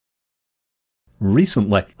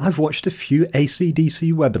Recently, I've watched a few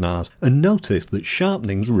ACDSee webinars and noticed that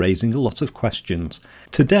sharpening's raising a lot of questions.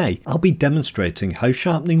 Today, I'll be demonstrating how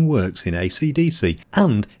sharpening works in ACDSee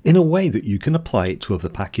and in a way that you can apply it to other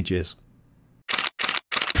packages.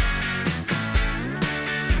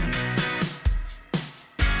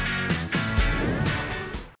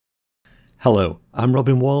 Hello, I'm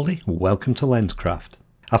Whalley. Welcome to Lenscraft.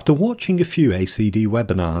 After watching a few ACD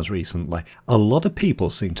webinars recently, a lot of people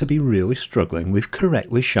seem to be really struggling with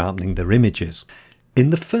correctly sharpening their images.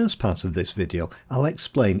 In the first part of this video, I'll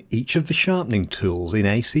explain each of the sharpening tools in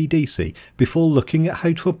ACDSee before looking at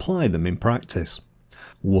how to apply them in practice.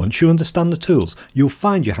 Once you understand the tools, you'll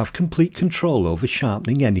find you have complete control over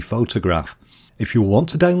sharpening any photograph. If you want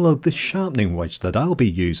to download this sharpening wedge that I'll be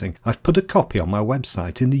using, I've put a copy on my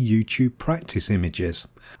website in the YouTube practice images.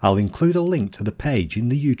 I'll include a link to the page in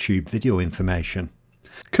the YouTube video information.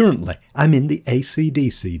 Currently, I'm in the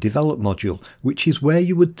ACDSee Develop module, which is where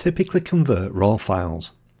you would typically convert raw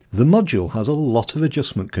files. The module has a lot of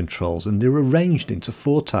adjustment controls and they're arranged into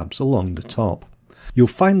 4 tabs along the top. You'll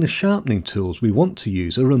find the sharpening tools we want to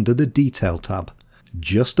use are under the Detail tab.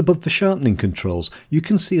 Just above the sharpening controls, you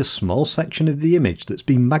can see a small section of the image that's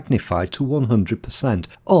been magnified to 100%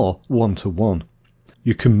 or 1:1.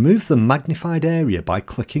 You can move the magnified area by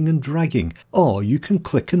clicking and dragging, or you can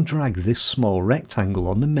click and drag this small rectangle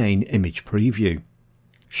on the main image preview.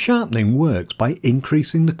 Sharpening works by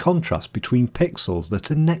increasing the contrast between pixels that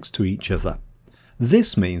are next to each other.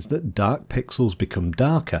 This means that dark pixels become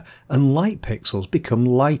darker and light pixels become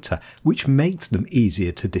lighter, which makes them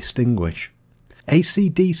easier to distinguish.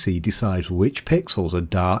 ACDSee decides which pixels are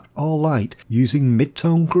dark or light using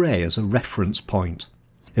mid-tone grey as a reference point.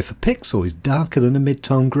 If a pixel is darker than a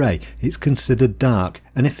mid-tone grey, it's considered dark,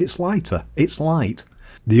 and if it's lighter, it's light.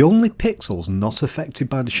 The only pixels not affected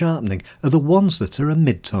by the sharpening are the ones that are a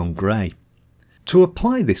mid-tone grey. To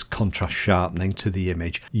apply this contrast sharpening to the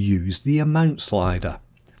image, use the amount slider.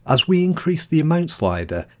 As we increase the amount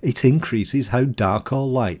slider, it increases how dark or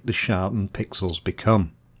light the sharpened pixels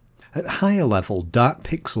become. At higher level, dark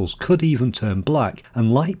pixels could even turn black and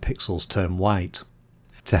light pixels turn white.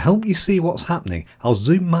 To help you see what's happening, I'll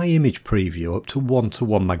zoom my image preview up to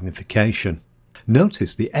 1:1 magnification.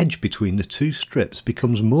 Notice the edge between the 2 strips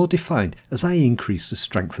becomes more defined as I increase the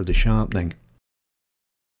strength of the sharpening.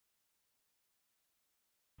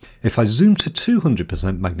 If I zoom to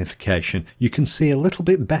 200% magnification, you can see a little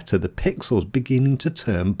bit better the pixels beginning to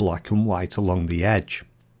turn black and white along the edge.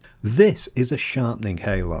 This is a sharpening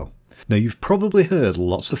halo. Now, you've probably heard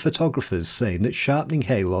lots of photographers saying that sharpening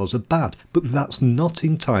halos are bad, but that's not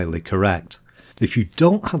entirely correct. If you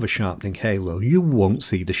don't have a sharpening halo, you won't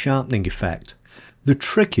see the sharpening effect. The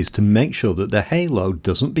trick is to make sure that the halo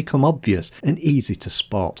doesn't become obvious and easy to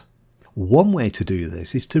spot. One way to do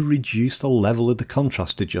this is to reduce the level of the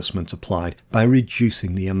contrast adjustment applied by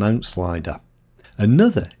reducing the amount slider.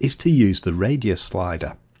 Another is to use the radius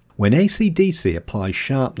slider. When ACDSee applies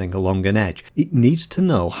sharpening along an edge, it needs to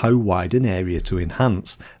know how wide an area to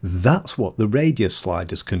enhance. That's what the radius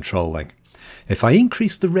slider is controlling. If I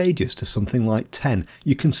increase the radius to something like 10,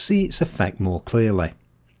 you can see its effect more clearly.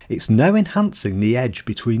 It's now enhancing the edge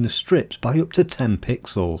between the strips by up to 10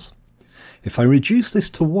 pixels. If I reduce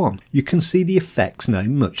this to 1, you can see the effects now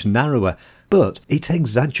much narrower, but it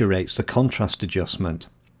exaggerates the contrast adjustment.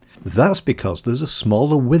 That's because there's a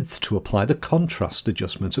smaller width to apply the contrast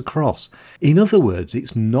adjustment across. In other words,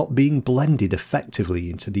 it's not being blended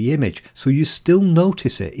effectively into the image, so you still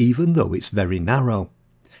notice it even though it's very narrow.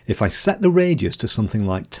 If I set the radius to something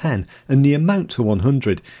like 10 and the amount to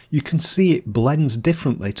 100, you can see it blends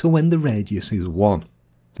differently to when the radius is 1.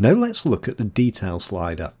 Now let's look at the detail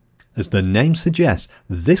slider. As the name suggests,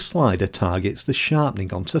 this slider targets the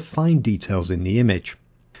sharpening onto fine details in the image.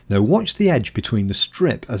 Now watch the edge between the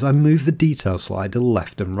strip as I move the detail slider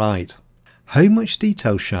left and right. How much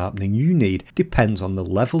detail sharpening you need depends on the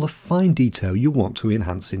level of fine detail you want to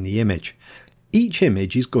enhance in the image. Each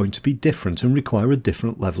image is going to be different and require a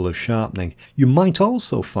different level of sharpening. You might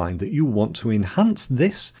also find that you want to enhance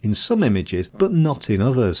this in some images but not in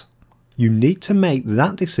others. You need to make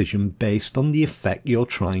that decision based on the effect you're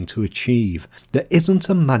trying to achieve. There isn't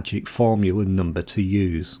a magic formula number to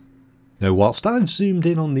use. Now, whilst I've zoomed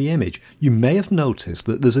in on the image, you may have noticed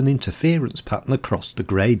that there's an interference pattern across the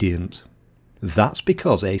gradient. That's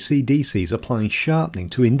because ACDSee is applying sharpening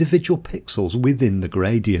to individual pixels within the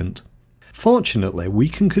gradient. Fortunately, we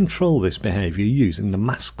can control this behaviour using the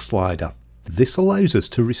mask slider. This allows us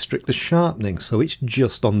to restrict the sharpening so it's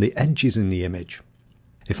just on the edges in the image.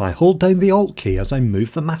 If I hold down the Alt key as I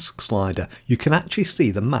move the mask slider, you can actually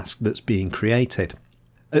see the mask that's being created.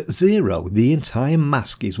 At 0, the entire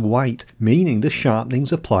mask is white, meaning the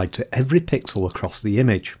sharpening's applied to every pixel across the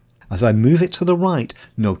image. As I move it to the right,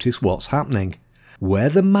 notice what's happening. Where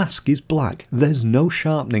the mask is black, there's no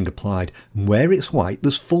sharpening applied, and where it's white,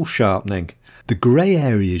 there's full sharpening. The grey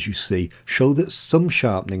areas you see show that some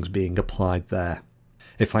sharpening's being applied there.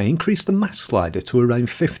 If I increase the mask slider to around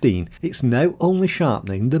 15, it's now only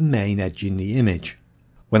sharpening the main edge in the image.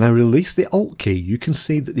 When I release the Alt key, you can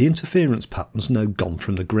see that the interference pattern's now gone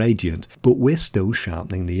from the gradient, but we're still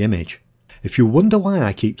sharpening the image. If you wonder why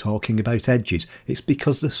I keep talking about edges, it's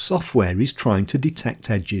because the software is trying to detect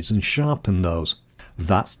edges and sharpen those.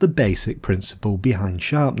 That's the basic principle behind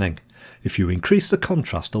sharpening. If you increase the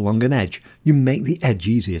contrast along an edge, you make the edge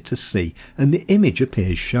easier to see and the image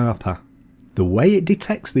appears sharper. The way it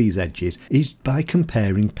detects these edges is by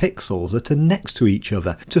comparing pixels that are next to each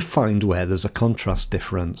other to find where there's a contrast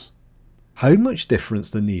difference. How much difference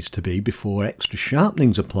there needs to be before extra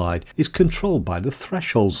sharpening's applied is controlled by the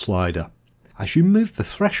threshold slider. As you move the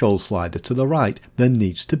threshold slider to the right, there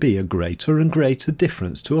needs to be a greater and greater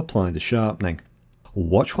difference to apply the sharpening.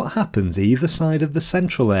 Watch what happens either side of the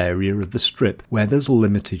central area of the strip where there's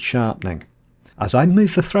limited sharpening. As I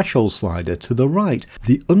move the threshold slider to the right,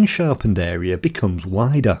 the unsharpened area becomes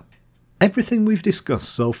wider. Everything we've discussed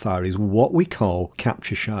so far is what we call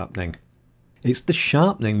capture sharpening. It's the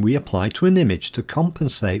sharpening we apply to an image to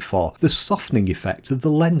compensate for the softening effect of the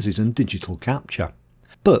lenses and digital capture.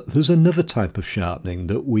 But there's another type of sharpening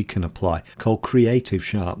that we can apply called creative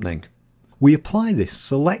sharpening. We apply this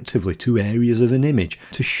selectively to areas of an image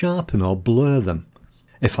to sharpen or blur them.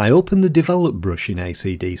 If I open the Develop brush in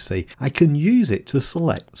ACDSee, I can use it to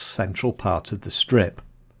select the central part of the strip.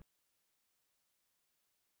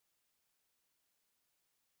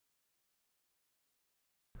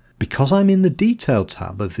 Because I'm in the Detail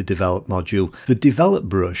tab of the Develop module, the Develop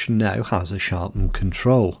brush now has a sharpen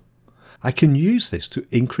control. I can use this to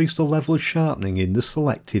increase the level of sharpening in the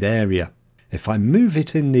selected area. If I move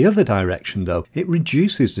it in the other direction though, it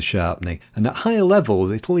reduces the sharpening, and at higher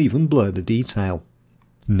levels it'll even blur the detail.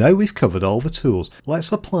 Now we've covered all the tools,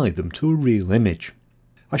 let's apply them to a real image.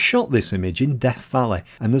 I shot this image in Death Valley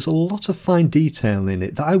and there's a lot of fine detail in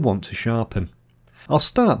it that I want to sharpen. I'll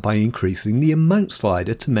start by increasing the amount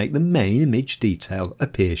slider to make the main image detail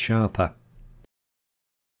appear sharper.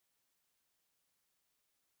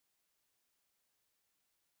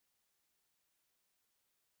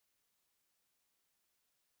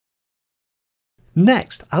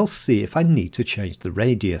 Next, I'll see if I need to change the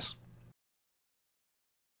radius.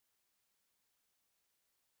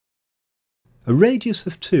 A radius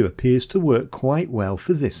of 2 appears to work quite well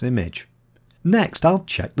for this image. Next, I'll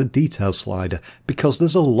check the detail slider because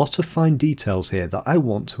there's a lot of fine details here that I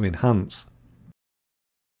want to enhance.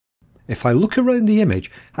 If I look around the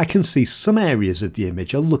image, I can see some areas of the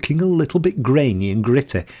image are looking a little bit grainy and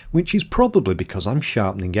gritty, which is probably because I'm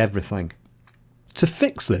sharpening everything. To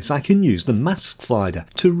fix this, I can use the mask slider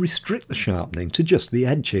to restrict the sharpening to just the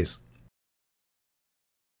edges.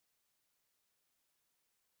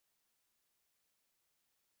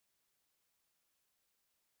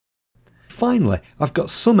 Finally, I've got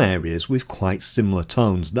some areas with quite similar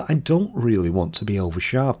tones that I don't really want to be over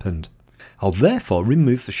sharpened. I'll therefore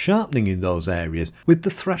remove the sharpening in those areas with the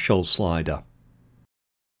threshold slider.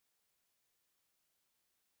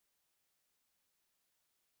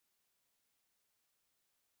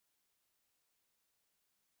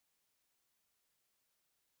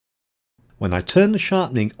 When I turn the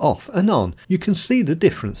sharpening off and on, you can see the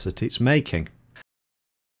difference that it's making.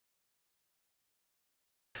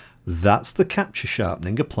 That's the capture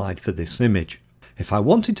sharpening applied for this image. If I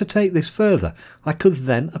wanted to take this further, I could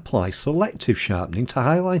then apply selective sharpening to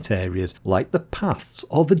highlight areas like the paths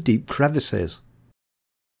or the deep crevices.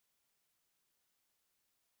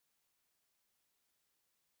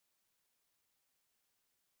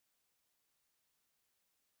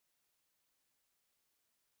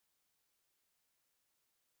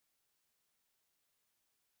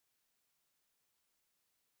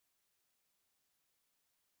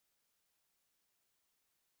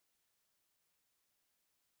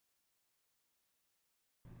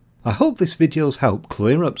 I hope this video's helped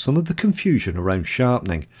clear up some of the confusion around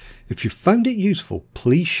sharpening. If you found it useful,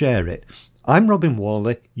 please share it. I'm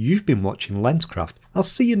Whalley, you've been watching Lenscraft. I'll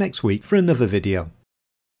see you next week for another video.